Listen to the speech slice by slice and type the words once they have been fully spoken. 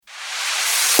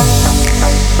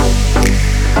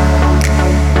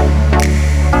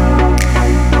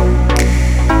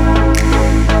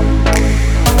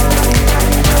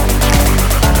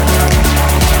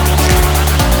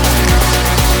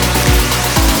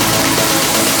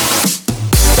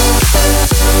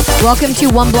Welcome to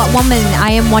One Blunt Woman.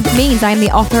 I am What It Means. I am the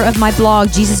author of my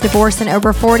blog, Jesus Divorce and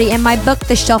Over 40, and my book,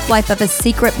 The Shelf Life of a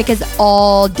Secret, because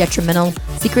all detrimental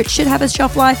secrets should have a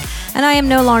shelf life, and I am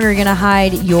no longer going to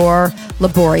hide your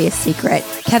laborious secret.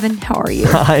 Kevin, how are you?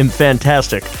 I'm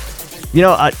fantastic. You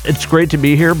know, it's great to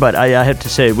be here, but I have to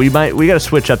say, we got to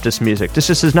switch up this music. This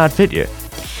just does not fit you.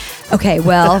 Okay,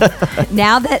 well,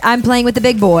 now that I'm playing with the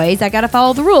big boys, I got to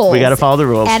follow the rules. We got to follow the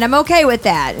rules. And I'm okay with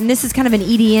that. And this is kind of an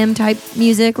EDM type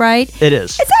music, right? It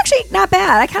is. It's actually not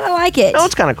bad. I kind of like it. No,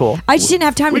 it's kind of cool. I just didn't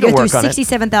have time to go through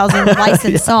 67,000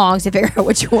 licensed songs to figure out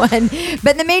which one.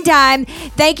 But in the meantime,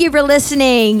 thank you for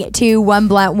listening to One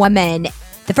Blunt Woman.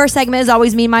 The first segment is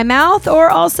always Me, My Mouth, or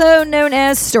also known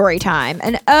as Story Time.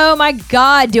 And oh my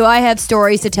God, do I have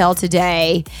stories to tell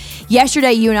today.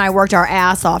 Yesterday, you and I worked our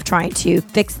ass off trying to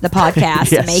fix the podcast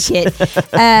to make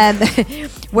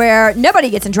it where nobody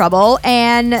gets in trouble.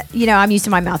 And, you know, I'm used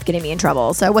to my mouth getting me in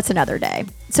trouble. So what's another day?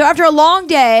 So after a long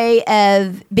day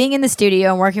of being in the studio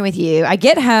and working with you, I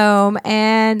get home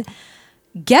and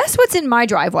guess what's in my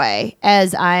driveway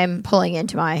as I'm pulling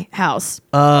into my house?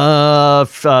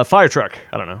 Fire truck.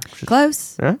 I don't know.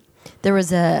 Close. Yeah? There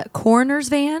was a coroner's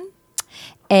van,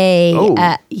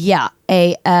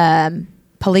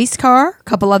 police car, a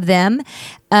couple of them,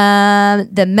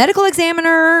 the medical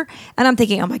examiner, and I'm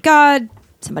thinking, oh my God,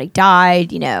 somebody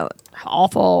died, you know, how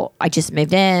awful. I just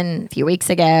moved in a few weeks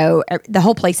ago. The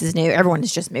whole place is new. Everyone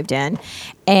has just moved in.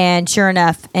 And sure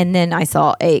enough, and then I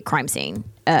saw a crime scene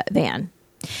van.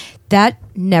 That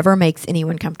never makes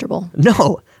anyone comfortable.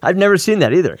 No, I've never seen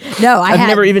that either. No, I've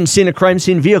never even seen a crime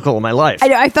scene vehicle in my life.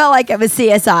 I felt like it was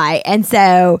CSI. And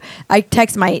so I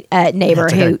text my neighbor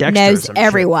who knows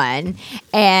everyone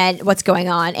and what's going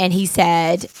on. And he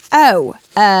said, the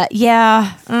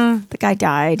guy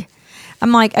died.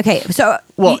 I'm like, okay, so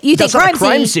you think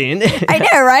crime scene? I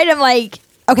know, right? I'm like,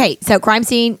 okay, so crime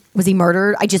scene, was he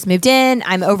murdered? I just moved in.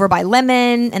 I'm over by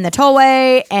Lemon and the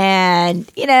tollway,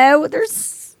 and, you know,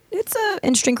 it's an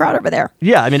interesting crowd over there.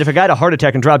 Yeah, I mean, if a guy had a heart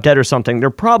attack and dropped dead or something, they're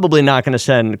probably not going to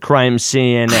send crime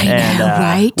scene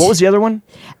right? What was the other one?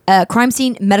 Crime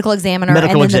scene, medical examiner, and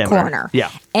then the coroner. Yeah.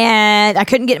 And I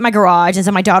couldn't get in my garage, and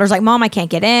so my daughter's like, Mom, I can't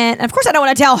get in. And of course, I don't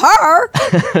want to tell her.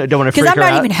 Don't want to freak her out. Because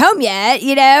I'm not even home yet,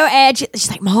 you know? And she's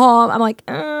like, Mom. I'm like,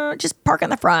 just park in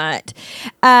the front.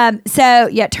 So,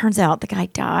 yeah, it turns out the guy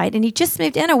died, and he just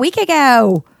moved in a week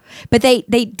ago. But they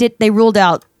ruled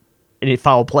out any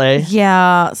foul play?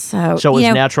 Yeah, so it was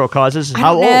natural causes?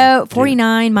 How old? No,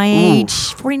 49, my age.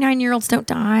 49-year-olds don't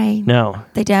die. No.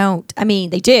 They don't. I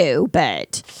mean, they do,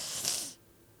 but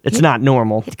it's not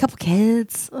normal. He had a couple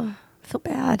kids. Ugh, I feel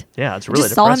bad. Yeah, it's really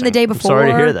depressing. Saw him the day before. I'm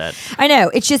sorry to hear that. I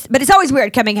know. But it's always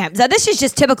weird coming home. So this is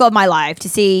just typical of my life to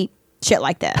see shit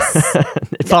like this.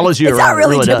 It follows you around. It's not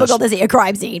really typical to see a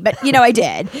crime scene, but, you know, I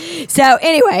did. So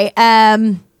anyway,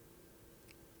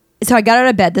 so I got out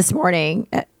of bed this morning.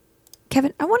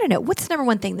 Kevin, I want to know, what's the number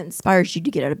one thing that inspires you to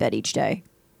get out of bed each day?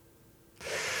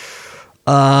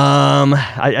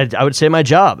 I would say my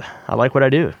job. I like what I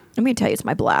do. I'm going to tell you, it's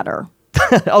my bladder.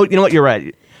 Oh, you know what? You're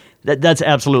right. That's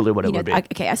absolutely what it would be.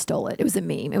 I stole it. It was a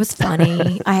meme. It was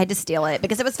funny. I had to steal it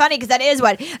because it was funny because that is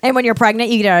what, and when you're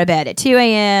pregnant, you get out of bed at 2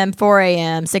 a.m., 4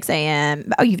 a.m., 6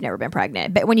 a.m. Oh, you've never been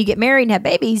pregnant. But when you get married and have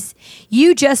babies,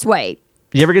 you just wait.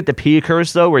 You ever get the pee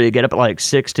curse, though, where you get up at like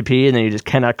 6 to pee and then you just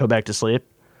cannot go back to sleep?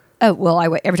 Oh, well,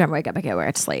 every time I wake up, I go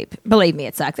back to sleep. Believe me,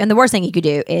 it sucks. And the worst thing you could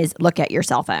do is look at your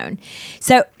cell phone.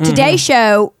 So today's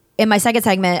show, in my second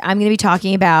segment, I'm going to be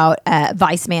talking about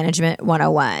Vice Management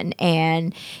 101.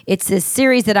 And it's this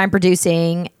series that I'm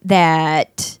producing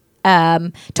that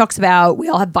talks about we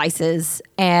all have vices.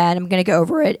 And I'm going to go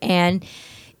over it. And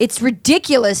it's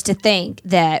ridiculous to think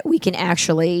that we can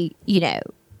actually, you know,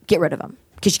 get rid of them.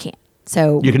 Because you can't.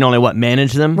 So you can only,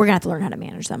 manage them? We're going to have to learn how to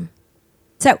manage them.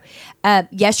 So,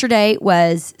 yesterday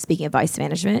was, speaking of vice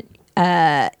management,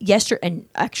 and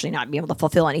actually not being able to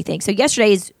fulfill anything. So,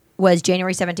 yesterday was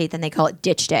January 17th, and they call it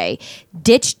Ditch Day.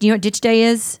 Do you know what Ditch Day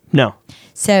is? No.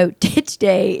 So, Ditch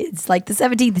Day is like the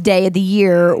 17th day of the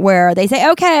year where they say,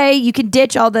 okay, you can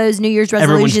ditch all those New Year's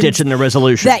resolutions. Everyone's ditching their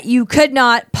resolution. That you could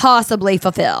not possibly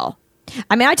fulfill.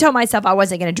 I mean, I told myself I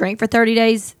wasn't going to drink for 30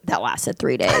 days. That lasted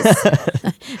 3 days.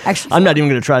 Actually, I'm not even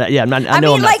going to try that. Yeah, I'm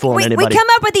not fooling anybody. We come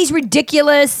up with these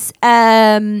ridiculous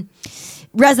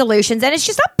resolutions, and it's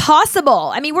just not possible.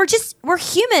 I mean, we're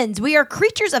humans. We are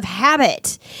creatures of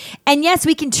habit. And yes,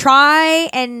 we can try,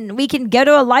 and we can go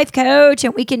to a life coach,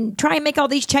 and we can try and make all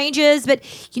these changes. But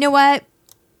you know what?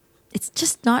 It's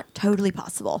just not totally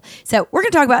possible. So we're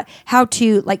going to talk about how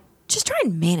to just try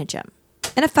and manage them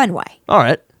in a fun way. All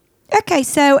right. Okay,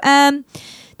 so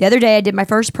the other day I did my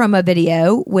first promo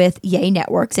video with Yay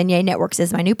Networks, and Yay Networks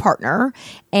is my new partner,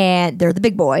 and they're the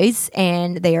big boys,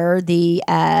 and they are the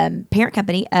parent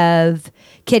company of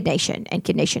Kid Nation, and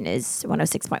Kid Nation is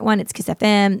 106.1. It's Kiss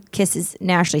FM. Kiss is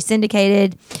nationally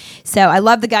syndicated. So I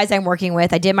love the guys I'm working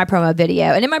with. I did my promo video,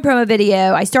 and in my promo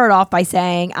video, I started off by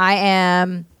saying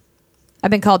I've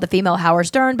been called the female Howard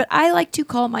Stern, but I like to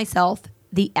call myself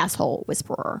the asshole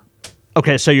whisperer.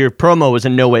 Okay, so your promo was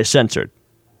in no way censored.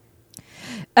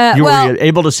 Were you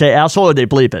able to say asshole, or they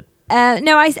bleep it?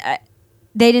 No,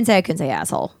 they didn't say I couldn't say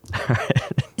asshole.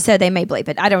 So they may bleep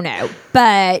it. I don't know.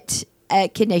 But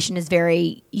Kid Nation is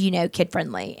very, kid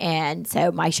friendly. And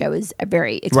so my show is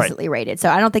very explicitly rated. So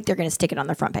I don't think they're going to stick it on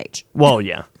their front page. Well,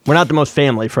 yeah. We're not the most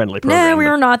family friendly program. No,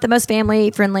 we're not the most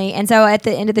family friendly. And so at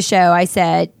the end of the show, I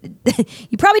said,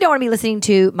 you probably don't want to be listening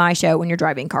to my show when you're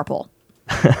driving carpool.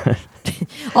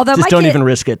 Although just don't even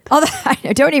risk it. Although I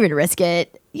know, don't even risk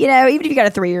it. Even if you got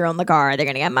a 3-year-old in the car, they're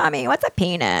going to go, Mommy, what's a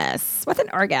penis? What's an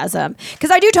orgasm?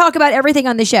 Because I do talk about everything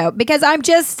on the show because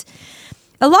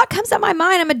a lot comes on my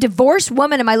mind. I'm a divorced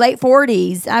woman in my late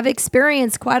 40s. I've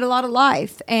experienced quite a lot of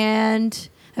life, and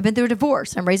I've been through a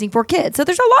divorce. I'm raising 4 kids. So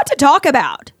there's a lot to talk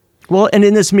about. Well, and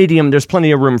in this medium, there's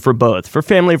plenty of room for both, for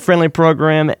family-friendly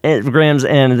programs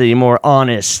and the more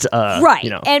honest,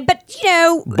 right?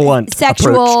 blunt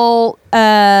sexual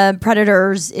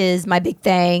predators is my big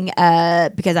thing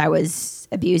because I was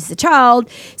abused as a child.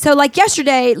 So, like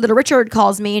yesterday, little Richard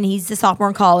calls me, and he's a sophomore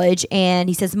in college, and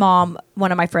he says, "Mom,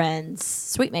 one of my friends'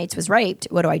 sweet mates was raped.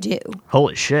 What do I do?"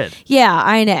 Holy shit! Yeah,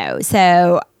 I know.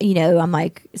 So, I'm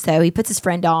like, so he puts his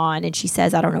friend on, and she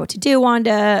says, "I don't know what to do,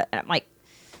 Wanda." And I'm like,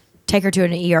 take her to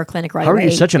an ER clinic right away. How are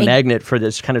you such a magnet for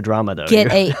this kind of drama, though?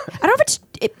 I don't know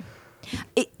if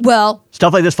well,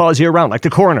 stuff like this follows you around, like the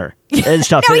coroner and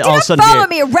stuff. No, he did not follow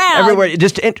me around. Everywhere,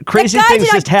 crazy things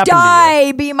just happen to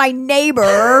you. Being my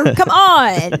neighbor. Come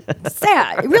on. It's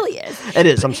sad. It really is. It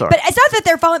is. I'm sorry. But it's not that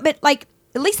they're following, but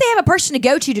at least they have a person to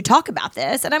go to talk about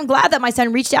this. And I'm glad that my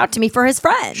son reached out to me for his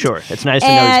friend. Sure. It's nice to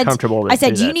know he's comfortable. I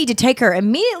said, you need to take her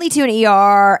immediately to an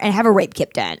ER and have a rape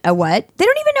kit done. A what? They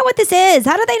don't even know what this is.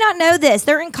 How do they not know this?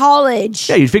 They're in college.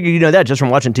 Yeah, you'd figure you know that just from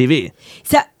watching TV.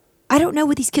 So I don't know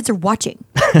what these kids are watching.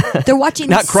 They're watching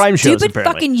not crime shows, stupid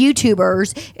apparently. Fucking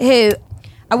YouTubers who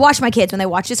I watch my kids when they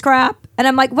watch this crap. And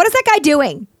I'm like, what is that guy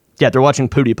doing? Yeah, they're watching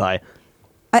PewDiePie.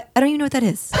 I don't even know what that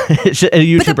is. It's a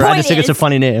YouTuber. I just think it's a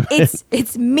funny name.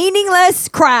 It's meaningless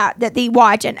crap that they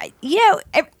watch. And,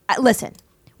 listen,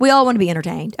 we all want to be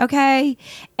entertained, okay?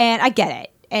 And I get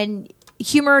it. And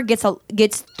humor gets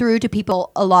through to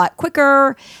people a lot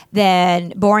quicker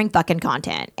than boring fucking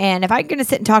content. And if I'm going to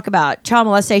sit and talk about child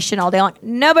molestation all day long,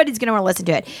 nobody's going to want to listen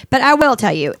to it. But I will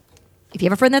tell you, if you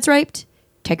have a friend that's raped,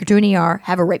 take her to an ER,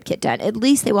 have a rape kit done. At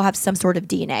least they will have some sort of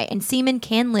DNA. And semen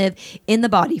can live in the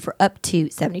body for up to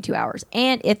 72 hours.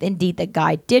 And if indeed the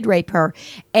guy did rape her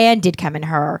and did come in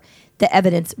her, the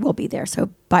evidence will be there.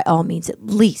 So by all means, at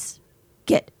least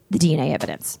get the DNA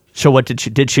evidence. So what did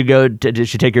she take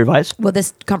your advice? Well,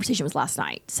 this conversation was last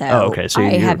night. So, okay. So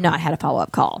I have not had a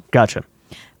follow-up call. Gotcha.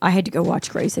 I had to go watch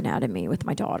Grey's Anatomy with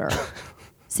my daughter.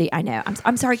 See, I know.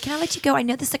 I'm sorry. Can I let you go? I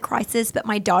know this is a crisis, but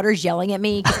my daughter's yelling at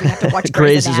me because we have to watch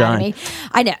Grey's Anatomy.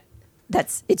 I know.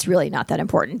 It's really not that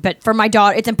important. But for my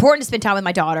daughter, it's important to spend time with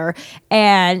my daughter.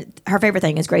 And her favorite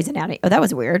thing is Grey's Anatomy. Oh, that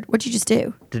was weird. What'd you just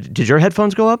do? Did your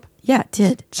headphones go up? Yeah, it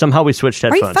did. Somehow we switched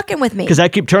headphones. Are you fucking with me? Because I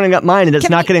keep turning up mine and it's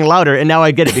not getting louder. And now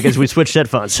I get it because we switched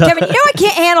headphones. So. Kevin, I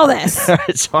can't handle this. All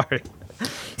right, sorry.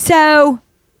 So,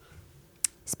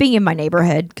 speaking of my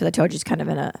neighborhood, because I told you it's kind of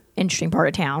in an interesting part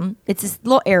of town, it's this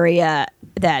little area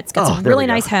that's got some really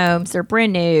nice homes. They're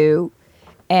brand new.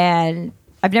 And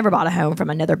I've never bought a home from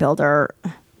another builder.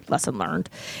 Lesson learned.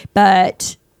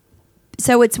 But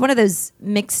so it's one of those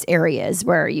mixed areas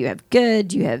where you have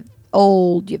good, you have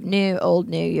old, you have new, old,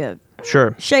 new, you have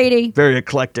shady. Very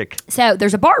eclectic. So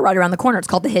there's a bar right around the corner. It's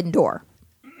called the Hidden Door.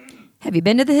 Have you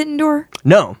been to the Hidden Door?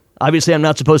 No. Obviously, I'm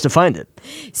not supposed to find it.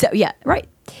 So, yeah, right.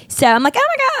 So I'm like, oh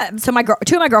my God. So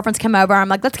two of my girlfriends come over. I'm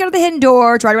like, let's go to the Hidden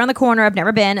Door. It's right around the corner. I've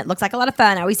never been. It looks like a lot of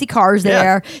fun. I always see cars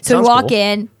there. So we walk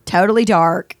in, totally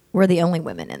dark. We're the only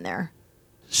women in there.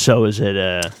 So is it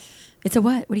It's a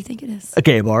what? What do you think it is? A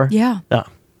gay bar? Yeah. Oh.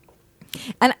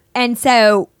 And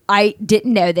so I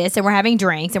didn't know this, and we're having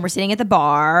drinks, and we're sitting at the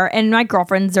bar, and my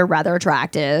girlfriends are rather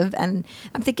attractive, and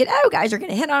I'm thinking, oh, guys are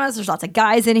going to hit on us. There's lots of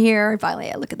guys in here. And finally,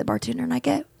 I look at the bartender, and I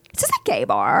go, is this a gay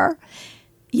bar?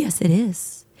 Yes, it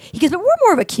is. He goes, but we're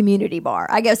more of a community bar.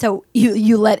 I go, so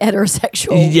you let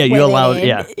heterosexual Yeah, you women allow, in?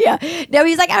 yeah. Yeah. No,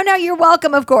 he's like, oh, no, you're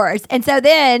welcome, of course. And so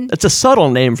then... It's a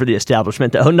subtle name for the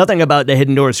establishment, though. Nothing about the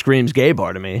Hidden Door screams gay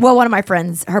bar to me. Well, one of my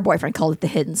friends, her boyfriend called it the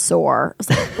hidden sore. I was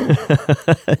like,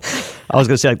 I was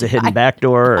going to say like the hidden back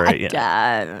door. Or,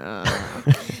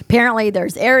 apparently,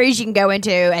 there's areas you can go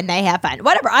into and they have fun.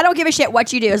 Whatever. I don't give a shit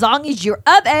what you do as long as you're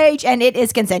of age and it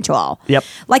is consensual. Yep.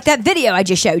 Like that video I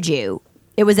just showed you.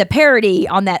 It was a parody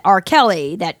on that R.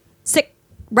 Kelly, that sick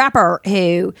rapper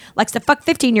who likes to fuck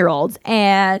 15-year-olds.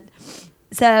 And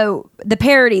so the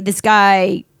parody, this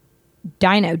guy,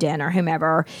 Dino Den or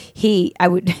whomever,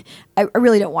 I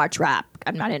really don't watch rap.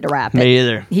 I'm not into rap. Me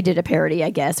either. He did a parody, I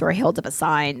guess, where he holds up a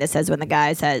sign that says when the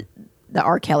guy says, the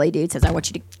R. Kelly dude says, I want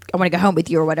to go home with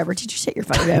you or whatever. Did you shut your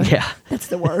phone down? Yeah. That's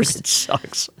the worst. It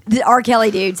sucks. The R.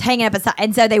 Kelly dude's hanging up a sign.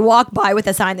 And so they walk by with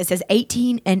a sign that says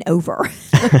 18 and over.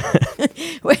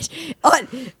 Which, I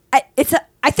think it's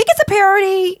a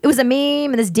parody. It was a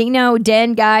meme and this Dino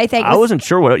Den guy thing. I wasn't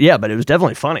sure but it was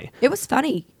definitely funny. It was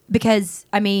funny because,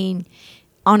 I mean,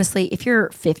 honestly, if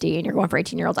you're 50 and you're going for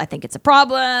 18-year-olds, I think it's a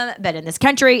problem. But in this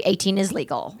country, 18 is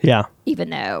legal. Yeah. Even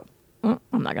though I'm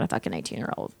not going to fuck an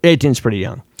 18-year-old. 18's pretty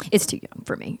young. It's too young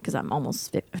for me because I'm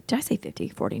almost 50. Did I say 50?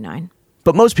 49.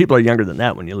 But most people are younger than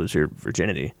that when you lose your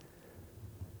virginity.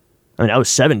 I mean, I was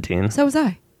 17. So was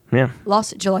I. Yeah.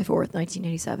 Lost it July 4th,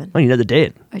 1987. Oh, you know the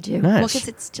date. I do. Nice. Well, because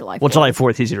it's July 4th. Well, July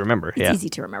 4th, easy to remember. It's easy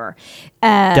to remember.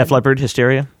 Def Leppard,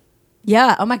 Hysteria.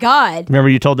 Yeah. Oh, my God. Remember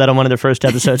you told that on one of the first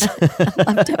episodes? I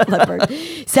love Def Leppard.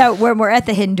 So when we're at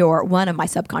the hidden door, one of my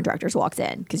subcontractors walks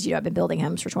in because, I've been building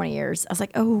homes for 20 years. I was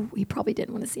like, oh, he probably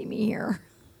didn't want to see me here.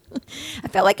 I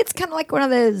felt like it's kind of like one of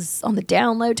those on the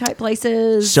download type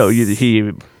places. So yours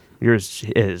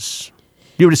is,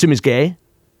 you would assume he's gay?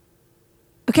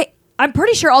 Okay. I'm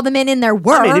pretty sure all the men in there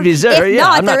were. I mean, if he's there, if yeah,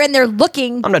 not, they're in there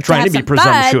looking. I'm not trying to be have some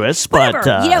presumptuous, fun. but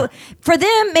Whatever. For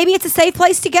them, maybe it's a safe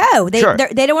place to go. They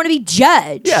don't want to be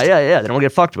judged. Yeah. They don't want to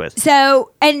get fucked with.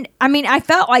 So, and I mean, I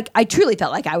truly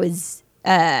felt like I was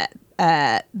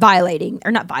violating,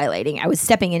 or not violating. I was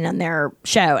stepping in on their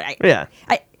show. And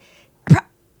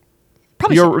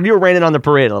probably you were raining on the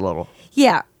parade a little.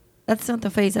 Yeah, that's not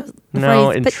the phrase.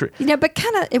 But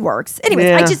kind of it works.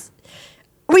 Anyways,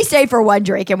 we stayed for one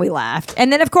drink and we left.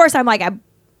 And then, of course, I'm like,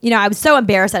 I was so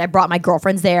embarrassed that I brought my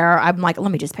girlfriends there. I'm like, let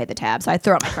me just pay the tab. So I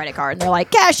throw out my credit card and they're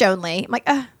like, cash only. I'm like,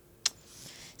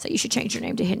 so you should change your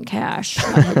name to Hidden Cash,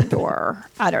 not Hidden Door.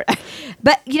 I don't know.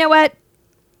 But you know what?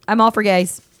 I'm all for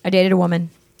gays. I dated a woman.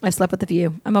 I've slept with a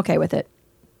few. I'm okay with it.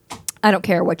 I don't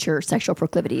care what your sexual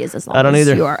proclivity is as long as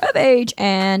you are of age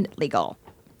and legal.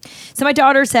 So my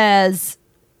daughter says,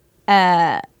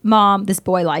 Mom, this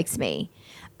boy likes me.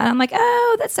 And I'm like,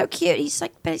 oh, that's so cute. He's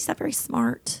like, but he's not very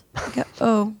smart. I go,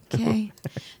 oh, okay.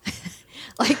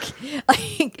 like,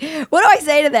 what do I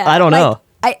say to that? I don't know.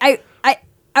 I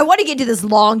want to get into this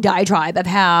long diatribe of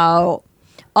how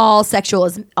all sex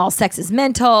is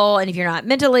mental, and if you're not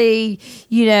mentally,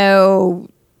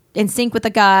 in sync with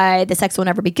a guy, the sex will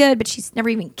never be good. But she's never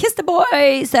even kissed a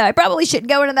boy, so I probably shouldn't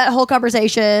go into that whole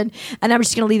conversation. And I'm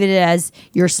just going to leave it as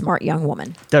you're a smart young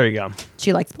woman. There you go.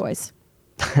 She likes boys.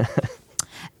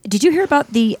 Did you hear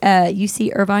about the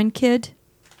UC Irvine kid?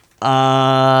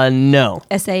 No.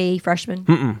 SAE freshman?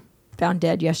 Mm-mm. Found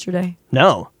dead yesterday.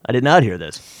 No, I did not hear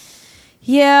this.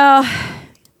 Yeah.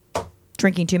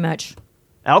 Drinking too much.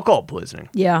 Alcohol poisoning.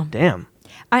 Yeah. Damn.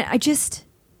 I just,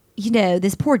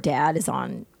 this poor dad is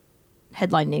on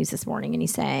headline news this morning and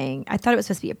he's saying, I thought it was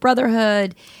supposed to be a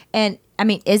brotherhood. And I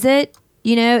mean, is it?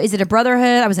 Is it a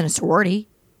brotherhood? I was in a sorority.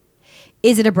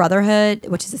 Is it a brotherhood,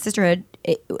 which is a sisterhood?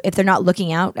 If they're not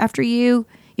looking out after you,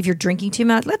 if you're drinking too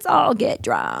much, let's all get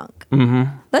drunk.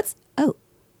 Mm-hmm. That's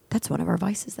one of our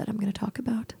vices that I'm going to talk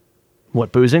about.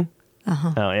 What, boozing?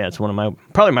 Uh-huh. Oh, yeah, it's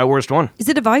probably my worst one. Is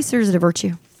it a vice or is it a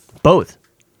virtue? Both.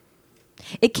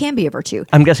 It can be a virtue.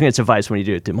 I'm guessing it's a vice when you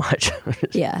do it too much.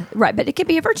 Yeah, right. But it can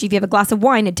be a virtue if you have a glass of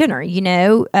wine at dinner.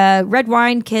 Red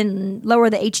wine can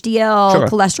lower the HDL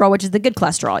cholesterol, which is the good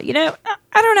cholesterol.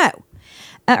 I don't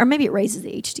know. Or maybe it raises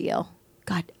the HDL.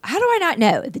 God, how do I not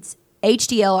know if it's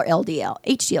HDL or LDL?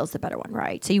 HDL is the better one,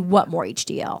 right? So you want more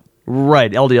HDL.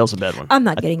 Right. LDL's a bad one. I'm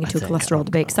not getting into a cholesterol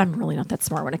debate because I'm really not that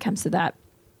smart when it comes to that.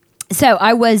 So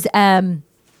I was...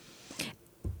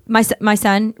 My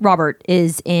son, Robert,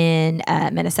 is in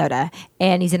Minnesota,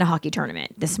 and he's in a hockey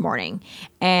tournament this morning.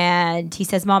 And he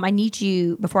says, Mom, I need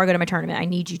you, before I go to my tournament, I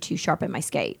need you to sharpen my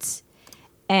skates.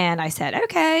 And I said,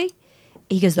 okay.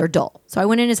 He goes, they're dull. So I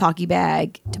went in his hockey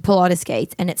bag to pull out his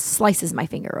skates, and it slices my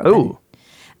finger open. Ooh.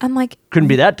 I'm like... Couldn't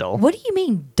be that dull. What do you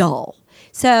mean dull?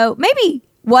 So maybe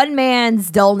one man's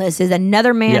dullness is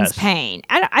another man's Yes. pain.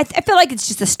 I feel like it's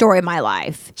just a story of my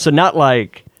life. So not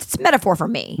like, It's a metaphor for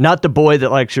me. not the boy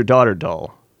that likes your daughter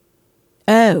dull.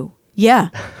 Oh, yeah,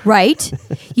 right.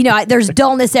 There's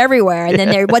dullness everywhere, and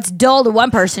then what's dull to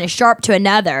one person is sharp to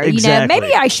another. Exactly.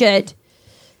 Maybe I should.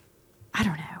 I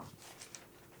don't know.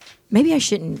 Maybe I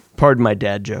shouldn't. Pardon my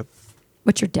dad joke.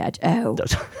 What's your dad? Oh,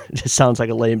 It just sounds like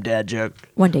a lame dad joke.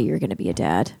 one day you're going to be a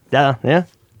dad. Yeah.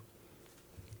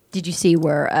 Did you see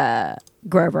where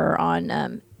Grover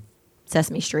on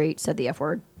Sesame Street said the F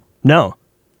word? No.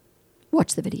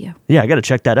 Watch the video. Yeah, I got to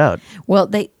check that out. Well,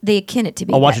 they akin it to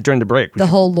be. I'll watch that- it during the break. The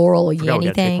whole Laurel we Yanny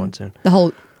gotta take one soon. thing. The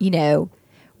whole,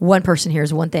 one person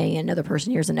hears one thing and another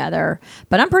person hears another.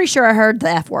 But I'm pretty sure I heard the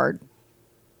F word.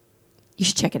 You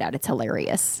should check it out. It's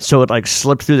hilarious. So it like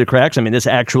slipped through the cracks. I mean, this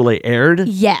actually aired.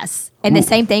 Yes. And the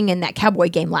same thing in that Cowboy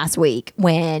game last week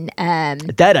when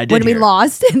That I did when we hear.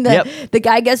 lost and the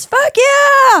guy goes, "Fuck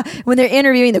yeah!" when they're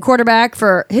interviewing the quarterback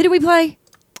for who do we play?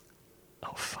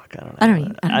 Oh fuck, I don't know. I don't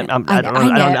even. I don't know.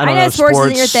 I don't know sports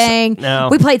isn't your thing. No.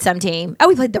 We played some team. Oh,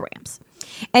 we played the Rams.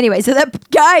 Anyway, so that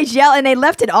guy's yelling, and they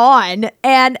left it on.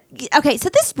 And okay, so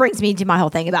this brings me to my whole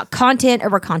thing about content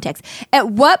over context. At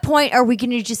what point are we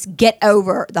going to just get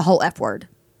over the whole F word?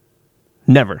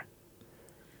 Never.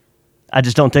 I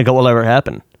just don't think it will ever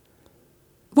happen.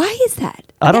 Why is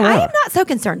that? I don't know. I am not so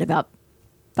concerned about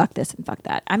fuck this and fuck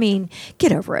that. I mean,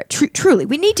 get over it. Truly,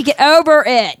 we need to get over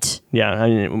it. Yeah, I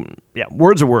mean, yeah.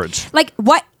 Words are words. Like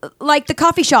what? Like the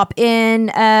coffee shop in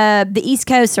the East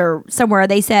Coast or somewhere,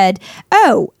 they said,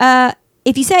 "Oh,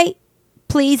 if you say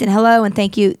please and hello and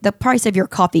thank you, the price of your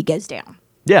coffee goes down."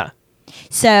 Yeah,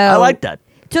 So I like that.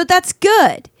 So that's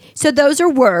good. So those are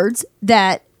words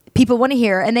that people want to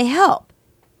hear, and they help.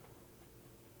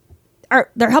 Or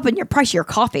they're helping your price of your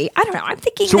coffee. I don't know. I'm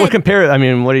thinking. So that, we're comparing. I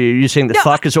mean, what are you saying? The No,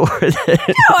 fuck is a word? No,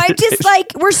 I just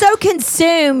like we're so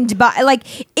consumed by like.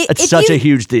 It's such a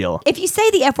huge deal. If you say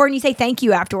the F word and you say thank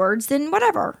you afterwards, then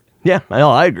whatever. Yeah,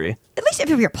 I agree. At least if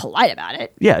you're polite about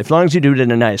it. Yeah, as long as you do it in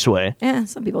a nice way. Yeah,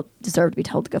 some people deserve to be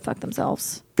told to go fuck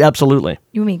themselves. Absolutely.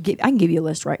 You want me to I can give you a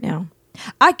list right now.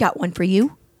 I got one for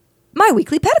you. My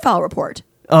weekly pedophile report.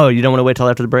 Oh, you don't want to wait till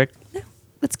after the break? No,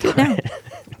 let's go now.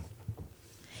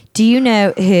 Do you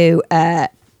know who?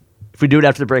 If we do it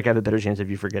after the break, I have a better chance of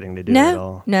you forgetting to do it at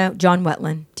all. No, John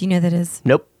Wetland. Do you know who that is?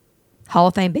 Nope. Hall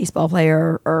of Fame baseball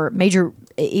player or major.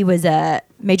 He was a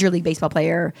Major League Baseball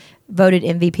player, voted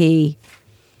MVP.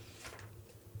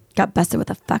 Got busted with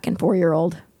a fucking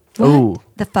 4-year-old. What Ooh.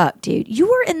 the fuck, dude? You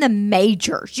were in the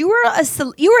majors. You were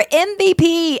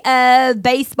MVP of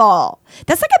baseball.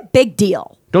 That's like a big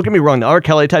deal. Don't get me wrong. The R.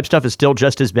 Kelly type stuff is still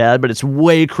just as bad, but it's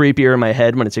way creepier in my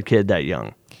head when it's a kid that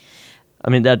young. I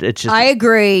mean, it's just. I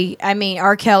agree. I mean,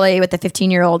 R. Kelly with the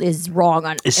 15-year-old is wrong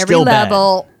on It's every still bad.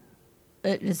 level.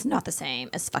 It's not the same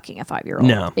as fucking a 5-year-old.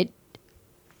 No.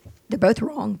 They're both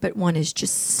wrong, but one is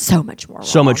just so much more wrong.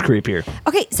 so much creepier.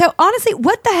 Okay, so honestly,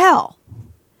 what the hell?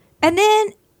 And then,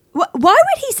 why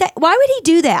would he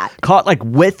do that? Caught like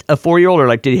with a 4-year-old, or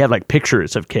like did he have like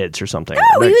pictures of kids or something?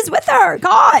 No, Like- he was with her.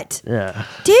 God. Yeah.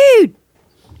 Dude.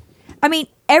 I mean,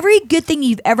 every good thing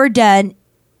you've ever done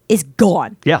is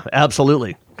gone. Yeah,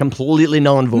 absolutely. Completely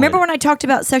null and void. Remember when I talked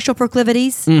about sexual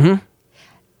proclivities? Mm-hmm.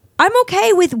 I'm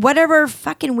okay with whatever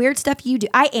fucking weird stuff you do.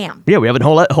 I am. Yeah, we have a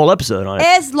whole episode on it.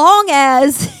 As long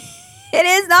as it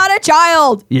is not a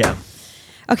child. Yeah.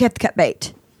 Okay, I have to cut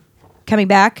bait. Coming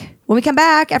back. When we come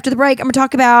back after the break, I'm going to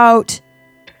talk about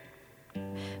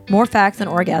more facts on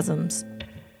orgasms.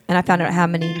 And I found out how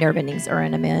many nerve endings are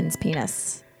in a man's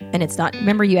penis. And it's not,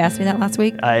 remember you asked me that last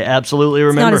week? I absolutely It's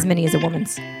remember. not as many as a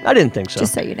woman's, I didn't think so.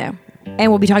 just so you know.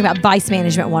 And we'll be talking about Vice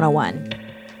Management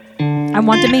 101. I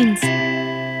want the means.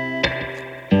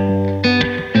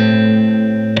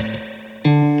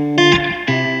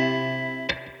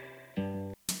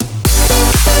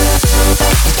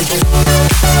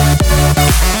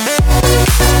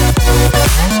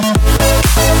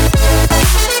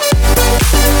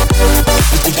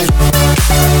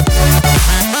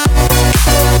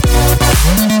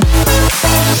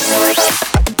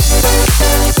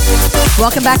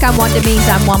 Welcome back on One Means.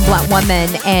 I'm One Blunt Woman.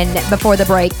 And before the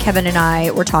break, Kevin and I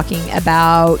were talking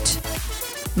about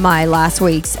my last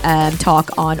week's talk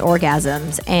on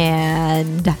orgasms.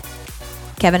 And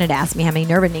Kevin had asked me how many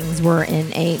nerve endings were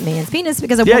in a man's penis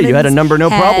because a Yeah, you woman's had a number, no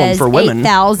problem has for women.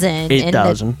 8,000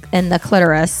 8,000. in the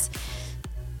clitoris.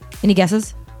 Any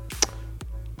guesses?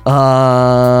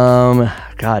 God,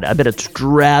 I bet it's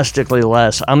drastically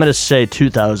less. I'm going to say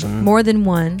 2,000. More than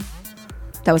one.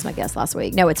 That was my guess last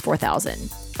week. No, it's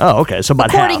 4,000. Oh, okay. So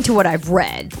about According half. to what I've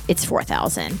read, it's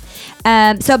 4,000.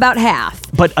 So about half.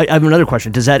 But I have another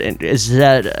question. Is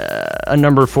that a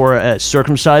number for a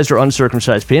circumcised or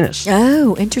uncircumcised penis?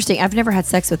 Oh, interesting. I've never had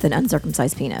sex with an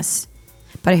uncircumcised penis,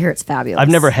 but I hear it's fabulous. I've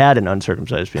never had an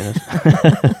uncircumcised penis.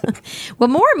 Well,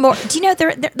 more and more, do you know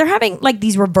they're having like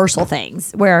these reversal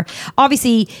things where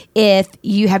obviously if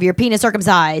you have your penis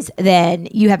circumcised, then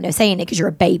you have no say in it because you're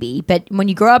a baby. But when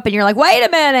you grow up and you're like, wait a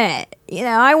minute,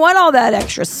 I want all that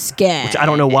extra skin. Which I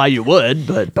don't know why you would,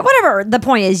 but whatever. The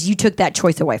point is, you took that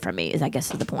choice away from me. I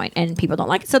guess is the point, and people don't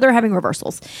like it, so they're having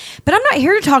reversals. But I'm not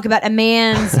here to talk about a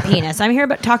man's penis. I'm here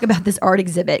to talk about this art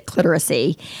exhibit,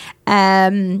 clitoracy.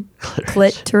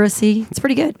 Clitoracy. It's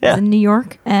pretty good. Yeah. It's in New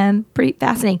York. Pretty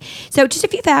fascinating. So, just a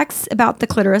few facts about the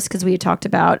clitoris because we had talked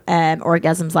about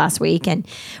orgasms last week, and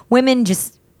women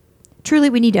just.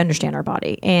 Truly, we need to understand our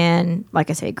body. And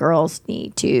like I say, girls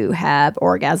need to have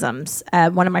orgasms.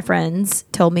 One of my friends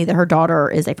told me that her daughter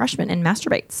is a freshman and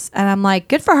masturbates. And I'm like,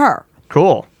 good for her.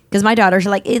 cool. Because my daughters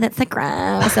are like, ew, that's the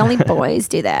gross. Only boys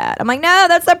do that. I'm like, no,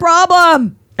 that's the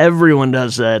problem. Everyone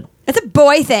does that. It's a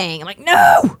boy thing. I'm like,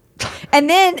 no. And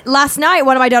then last night,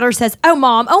 one of my daughters says, oh,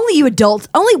 Mom, only you adults,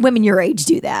 only women your age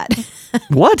do that.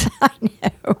 What? I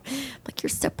know. Like, you're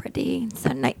so pretty,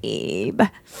 so naive.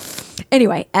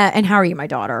 Anyway, and how are you, my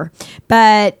daughter?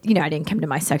 But, I didn't come to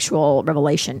my sexual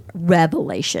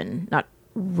revelation, not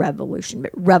revolution,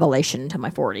 but revelation until my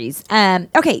 40s.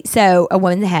 Okay, so a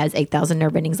woman that has 8,000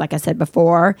 nerve endings, like I said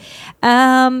before.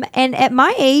 And at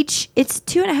my age, it's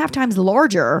 2.5 times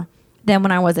larger than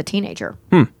when I was a teenager.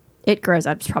 It grows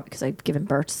up. It's probably because I've given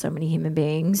birth to so many human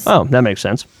beings. Oh, that makes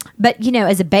sense. But,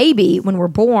 as a baby, when we're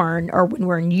born or when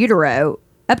we're in utero,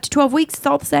 up to 12 weeks, it's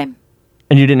all the same.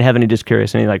 And you didn't have any, just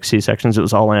curious, any like C-sections? It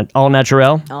was all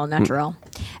natural? All natural.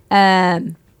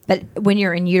 But when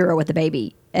you're in utero with a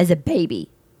baby, as a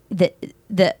baby, the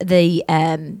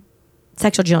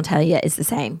sexual genitalia is the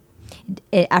same.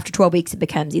 After 12 weeks, it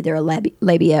becomes either a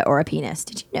labia or a penis.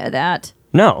 Did you know that?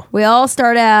 No. We all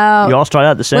start out. You all start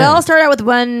out the same. We all start out with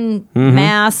one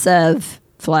mass of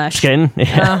flesh. Skin.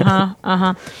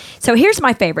 Yeah. So here's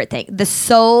my favorite thing. The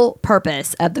sole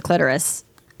purpose of the clitoris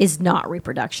is not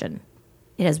reproduction.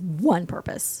 It has one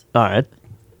purpose. All right.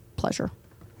 Pleasure.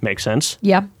 Makes sense.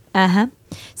 Yeah.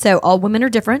 So all women are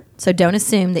different. So don't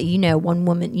assume that one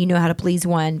woman, how to please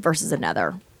one versus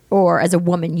another. Or as a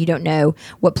woman, you don't know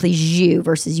what pleases you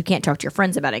versus you can't talk to your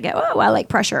friends about it. Go, oh, I like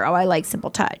pressure. Oh, I like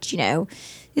simple touch.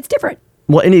 It's different.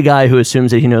 Well, any guy who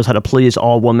assumes that he knows how to please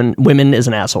all women is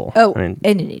an asshole. Oh, and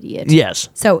an idiot. Yes.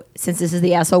 So since this is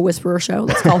the Asshole Whisperer show,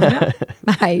 let's call him out.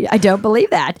 I don't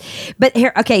believe that. But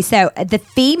here, okay, so the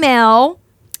female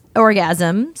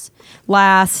orgasms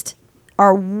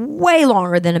are way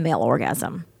longer than a male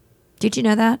orgasm. Did you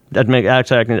know that?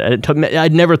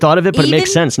 I'd never thought of it, but it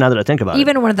makes sense now that I think about it.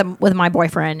 Even one of them with my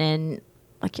boyfriend, and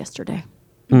like yesterday.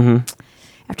 Mm-hmm.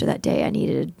 After that day, I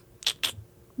needed a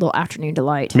little afternoon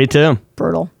delight. Me too.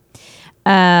 Brutal.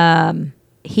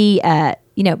 He,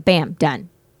 bam, done.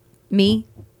 Me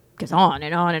goes on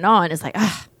and on and on. It's like,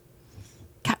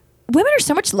 God, women are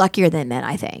so much luckier than men.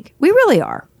 I think we really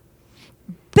are.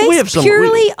 Based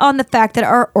purely on the fact that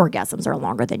our orgasms are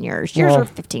longer than yours. Yours are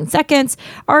 15 seconds.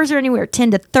 Ours are anywhere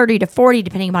 10 to 30 to 40,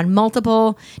 depending upon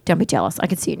multiple. Don't be jealous. I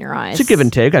can see it in your eyes. It's a give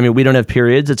and take. I mean, we don't have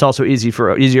periods. It's also easier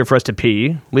for us to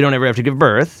pee. We don't ever have to give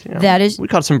birth. We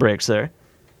caught some breaks there.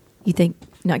 You think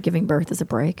not giving birth is a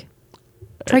break?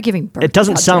 Try giving birth. It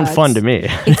doesn't sound fun to me.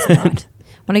 It's not.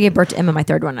 When I gave birth to Emma, my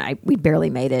third one, we barely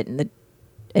made it,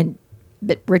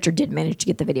 but Richard did manage to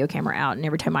get the video camera out, and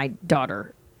every time my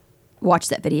daughter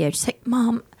watched that video, she's like,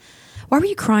 Mom, why were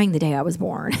you crying the day I was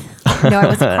born? No, I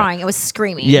wasn't crying. I was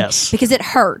screaming. Yes. Because it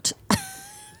hurt.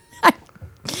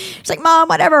 She's like, Mom,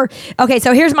 whatever. Okay,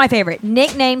 so here's my favorite.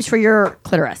 Nicknames for your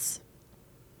clitoris.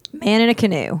 Man in a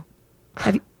canoe.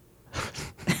 Have you...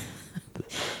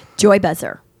 Joy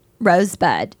Buzzer.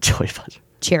 Rosebud. Joy Buzzer.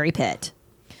 Cherry Pit.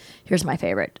 Here's my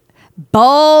favorite.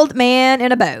 Bald man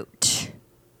in a boat.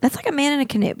 That's like a man in a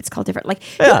canoe. It's called different. Like,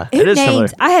 yeah, who it is names? similar.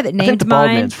 I haven't named I think the mine.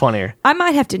 bald man's funnier. I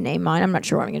might have to name mine. I'm not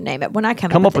sure what I'm going to name it. When I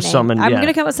come up with with something, I'm going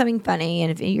to come up with something funny.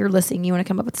 And if you're listening, you want to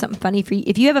come up with something funny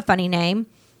if you have a funny name,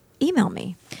 email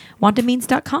me.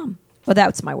 wantameans.com. Well,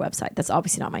 that's my website. That's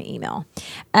obviously not my email.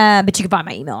 But you can find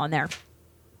my email on there.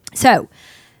 So,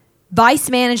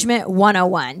 Vice Management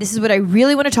 101. This is what I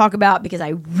really want to talk about because I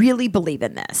really believe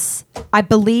in this. I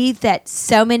believe that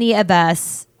so many of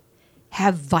us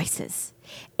have vices.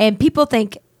 And people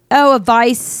think, oh, a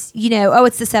vice,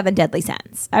 it's the 7 deadly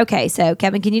sins. Okay, so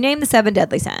Kevin, can you name the 7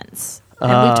 deadly sins?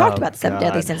 And we've talked about the 7 God.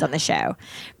 deadly sins on the show.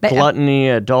 But Gluttony,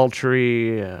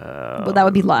 adultery. well, that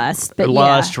would be lust. But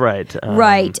lust, yeah. right.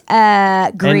 Right.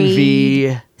 Greed.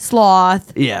 Envy.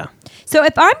 Sloth. Yeah. So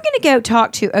if I'm going to go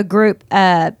talk to a group,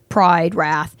 pride,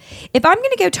 wrath, if I'm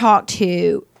going to go talk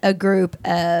to a group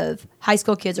of high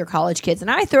school kids or college kids and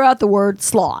I throw out the word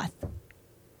sloth,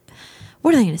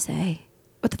 what are they going to say?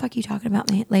 What the fuck are you talking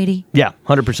about, man, lady? Yeah,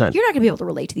 100%. You're not going to be able to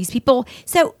relate to these people.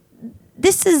 So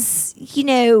this is,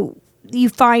 you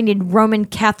find in Roman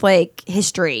Catholic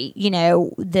history,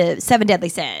 the 7 deadly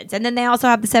sins. And then they also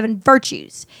have the 7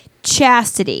 virtues.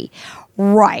 Chastity.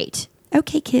 Right.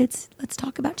 Okay, kids, let's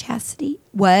talk about chastity.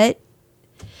 What?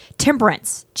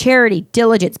 Temperance, charity,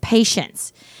 diligence,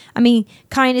 patience. I mean,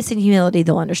 kindness and humility,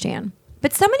 they'll understand.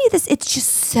 But so many of this, it's just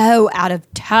so out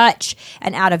of touch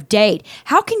and out of date.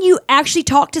 How can you actually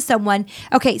talk to someone?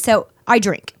 Okay, so I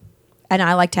drink and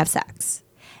I like to have sex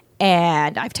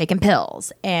and I've taken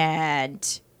pills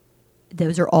and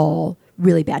those are all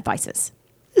really bad vices.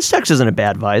 Sex isn't a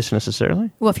bad vice necessarily.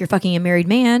 Well, if you're fucking a married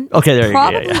man, okay, there you go.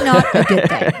 Probably not a good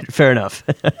thing. Fair enough.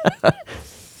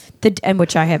 And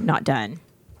which I have not done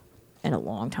in a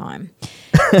long time.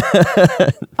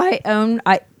 I own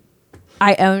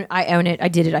it. I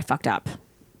did it. I fucked up.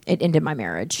 It ended my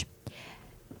marriage.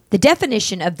 The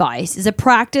definition of vice is a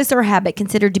practice or habit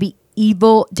considered to be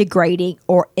evil, degrading,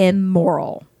 or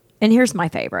immoral. And here's my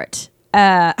favorite.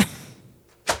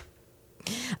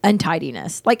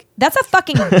 Untidiness. Like, that's a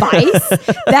fucking vice.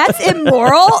 That's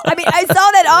immoral. I mean, I saw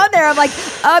that on there. I'm like,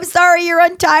 I'm sorry, you're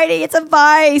untidy. It's a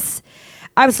vice.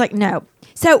 I was like, no.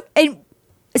 So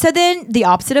then the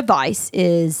opposite of vice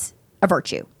is a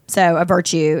virtue. So a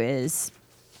virtue is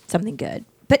something good.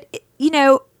 But,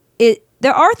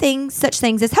 there are such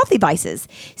things as healthy vices.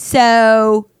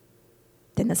 So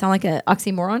didn't that sound like an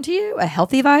oxymoron to you? A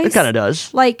healthy vice? It kind of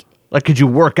does. Like, could you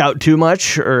work out too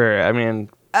much? Or, I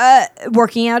mean...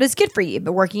 working out is good for you,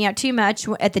 but working out too much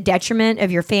at the detriment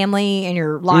of your family and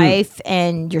your life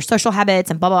and your social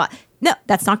habits and blah, blah, blah. No,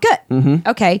 that's not good. Mm-hmm.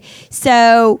 Okay.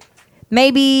 So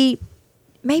maybe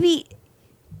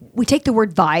we take the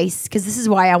word vice, because this is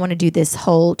why I want to do this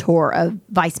whole tour of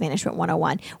Vice Management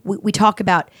 101. We talk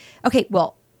about, okay,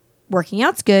 well, working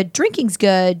out's good, drinking's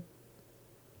good,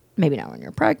 maybe not when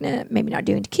you're pregnant, maybe not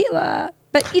doing tequila,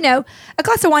 but, a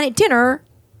glass of wine at dinner,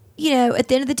 at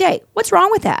the end of the day, what's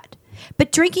wrong with that?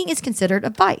 But drinking is considered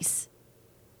a vice.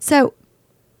 So,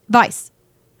 vice,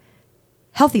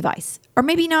 healthy vice, or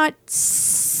maybe not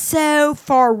so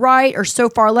far right or so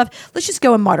far left. Let's just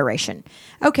go in moderation.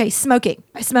 Okay, smoking.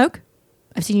 I smoke.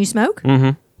 I've seen you smoke.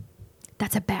 Mm-hmm.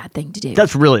 That's a bad thing to do.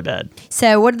 That's really bad.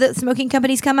 So what do the smoking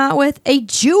companies come out with? A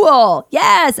Juul.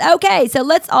 Yes. Okay, so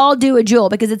let's all do a Juul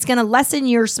because it's going to lessen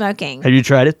your smoking. Have you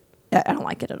tried it? I don't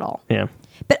like it at all. Yeah.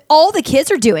 But all the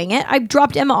kids are doing it. I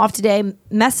dropped Emma off today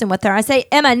messing with her. I say,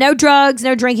 Emma, no drugs,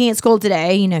 no drinking at school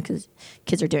today, because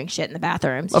kids are doing shit in the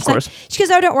bathrooms. Of course. She goes,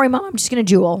 oh, don't worry, Mom. I'm just going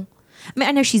to Juul. I mean,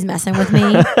 I know she's messing with me.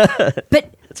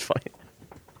 But That's funny.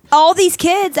 all these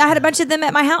kids, I had a bunch of them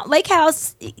at my lake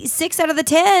house, 6 out of the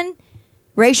 10.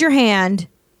 Raise your hand.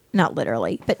 Not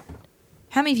literally, but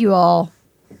how many of you all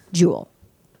Juul?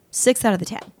 6 out of the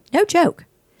 10. No joke.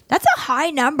 That's a high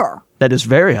number. That is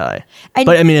very high. And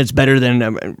but I mean, it's better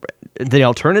than the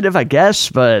alternative, I guess.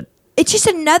 But it's just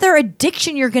another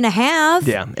addiction you're going to have.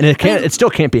 yeah, and it still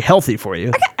can't be healthy for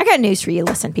you. I got news for you.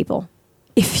 Listen, people.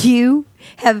 If you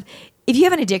have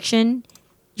an addiction,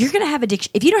 you're going to have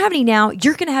addiction. If you don't have any now,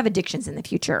 you're going to have addictions in the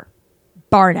future.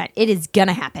 Bar none. It is going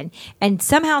to happen. And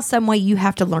somehow, some way, you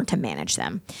have to learn to manage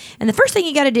them. And the first thing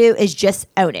you got to do is just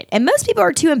own it. And most people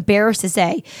are too embarrassed to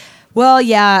say, well,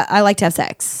 yeah, I like to have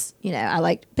sex.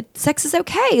 But sex is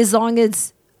okay as long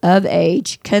as of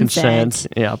age, consent.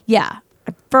 Yeah. Yeah.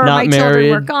 I prefer Not my children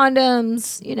wear married.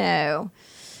 condoms,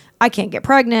 I can't get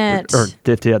pregnant. Or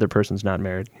if the other person's not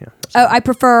married. Yeah. I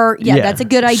prefer, that's a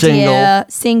good idea.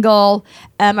 Single.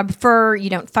 I prefer you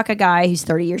don't fuck a guy who's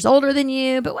 30 years older than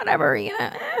you, but whatever,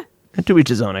 To each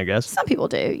his own, I guess. Some people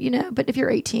do, but if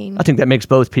you're 18. I think that makes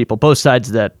both sides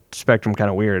of that spectrum kind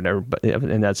of weird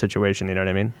in that situation, you know what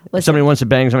I mean? If somebody wants to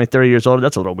bang somebody 30 years older,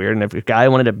 that's a little weird. And if a guy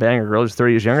wanted to bang a girl who's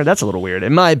 30 years younger, that's a little weird,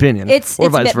 in my opinion. It's a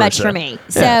bit versa. much for me.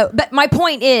 Yeah. So, but my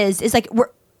point is like,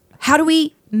 how do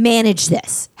we manage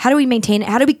this? How do we maintain it?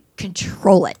 How do we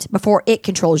control it before it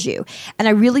controls you? And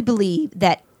I really believe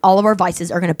that all of our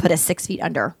vices are going to put us 6 feet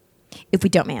under if we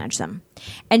don't manage them.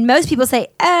 And most people say,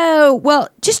 oh, well,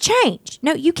 just change.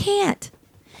 No, you can't.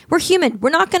 We're human. We're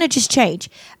not going to just change.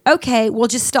 Okay, we'll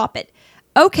just stop it.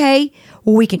 Okay,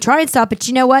 well, we can try and stop it.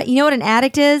 You know what? You know what an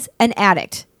addict is? An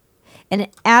addict. And an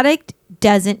addict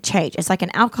doesn't change. It's like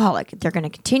an alcoholic. They're going to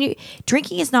continue.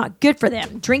 Drinking is not good for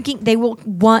them. They will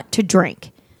want to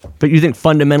drink. But you think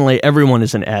fundamentally everyone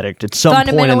is an addict at some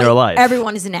point in their life?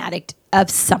 Everyone is an addict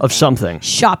of something. Of something.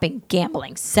 Shopping,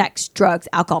 gambling, sex, drugs,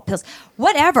 alcohol, pills,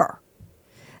 whatever.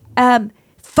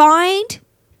 Find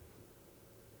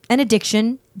an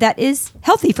addiction that is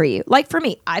healthy for you. Like for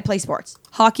me, I play sports.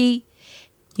 Hockey.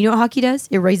 You know what hockey does?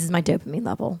 It raises my dopamine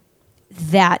level.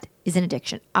 That is an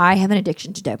addiction. I have an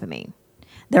addiction to dopamine.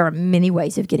 There are many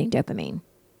ways of getting dopamine.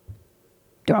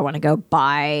 Do I want to go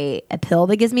buy a pill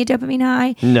that gives me a dopamine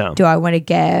high? No. Do I want to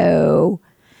go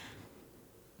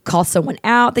call someone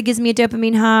out that gives me a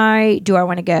dopamine high? Do I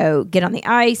want to go get on the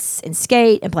ice and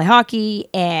skate and play hockey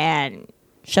and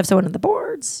shove someone on the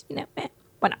boards? Why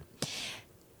not?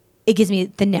 It gives me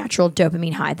the natural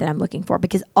dopamine high that I'm looking for,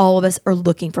 because all of us are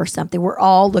looking for something. We're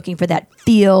all looking for that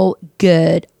feel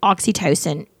good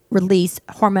oxytocin release,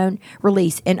 hormone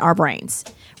release in our brains,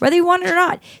 whether you want it or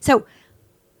not. So,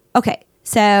 okay.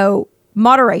 So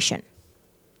moderation.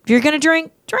 If you're going to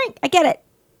drink. I get it.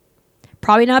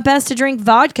 Probably not best to drink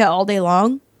vodka all day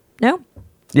long. No?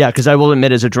 Yeah, because I will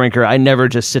admit, as a drinker, I never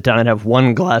just sit down and have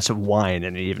one glass of wine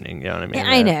in the evening. You know what I mean?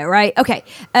 I know, right? Okay.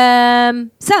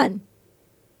 Sun.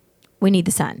 We need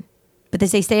the sun. But they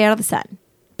say stay out of the sun.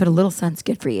 But a little sun's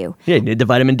good for you. Yeah, you need the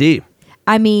vitamin D.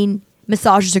 I mean,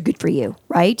 massages are good for you,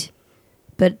 right?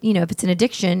 But, if it's an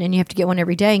addiction and you have to get one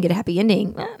every day and get a happy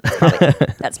ending,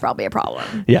 that's probably a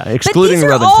problem. Yeah, excluding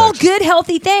rubbing sex. But these are all sex. good,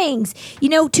 healthy things.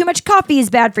 Too much coffee is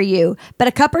bad for you, but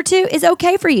a cup or two is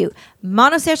okay for you.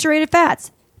 Monosaturated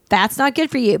fats. That's not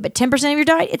good for you, but 10% of your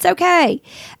diet, it's okay.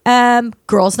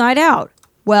 Girls' night out.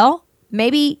 Well,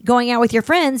 maybe going out with your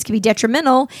friends can be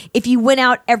detrimental if you went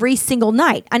out every single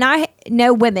night. And I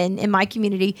know women in my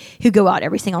community who go out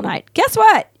every single night. Guess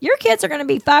what? Your kids are going to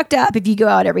be fucked up if you go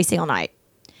out every single night.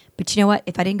 But you know what?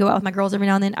 If I didn't go out with my girls every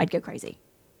now and then, I'd go crazy.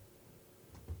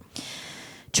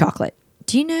 Chocolate.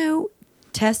 Do you know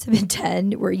tests have been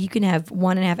done where you can have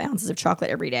 1.5 ounces of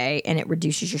chocolate every day and it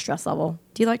reduces your stress level?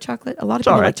 Do you like chocolate? A lot of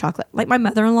people like chocolate. Like my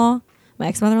mother-in-law, my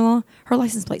ex-mother-in-law, her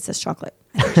license plate says chocolate.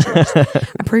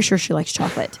 I'm pretty sure she likes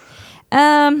chocolate.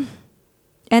 And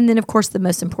then, of course, the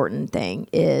most important thing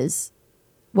is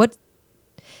one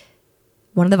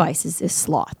of the vices is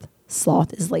sloth.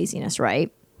 Sloth is laziness,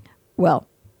 right? Well,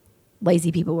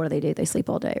 lazy people, what do? They sleep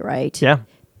all day, right? Yeah.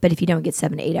 But if you don't get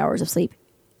 7 to 8 hours of sleep,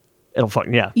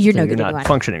 you're not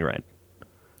functioning right.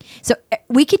 So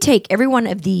we could take every one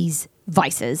of these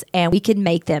vices and we could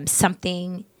make them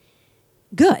something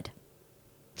good.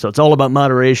 So it's all about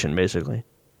moderation, basically.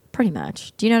 Pretty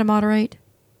much. Do you know how to moderate?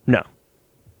 No.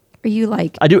 Are you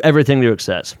like... I do everything to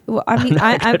excess. Well, I mean,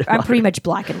 I'm pretty much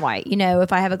black and white.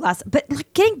 If I have a glass... But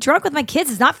getting drunk with my kids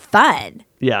is not fun.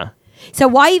 Yeah. So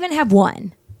why even have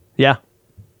one? Yeah.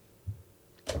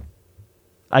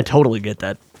 I totally get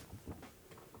that.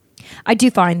 I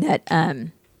do find that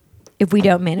if we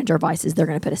don't manage our vices, they're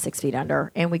going to put us 6 feet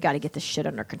under, and we got to get this shit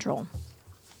under control.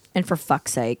 And for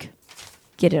fuck's sake,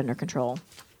 get it under control,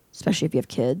 especially if you have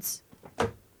kids.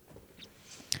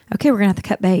 Okay, we're going to have to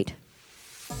cut bait.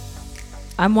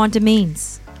 I'm Wanda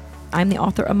Means. I'm the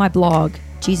author of my blog,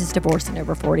 Jesus Divorced in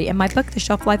Over 40, and my book, The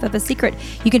Shelf Life of a Secret.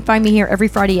 You can find me here every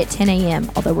Friday at 10 a.m.,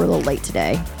 although we're a little late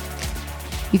today.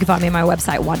 You can find me on my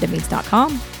website,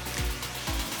 wandameans.com.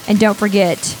 And don't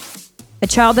forget, a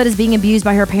child that is being abused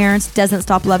by her parents doesn't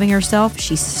stop loving herself.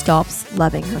 She stops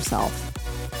loving herself.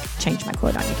 Change my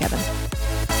quote on you, Kevin.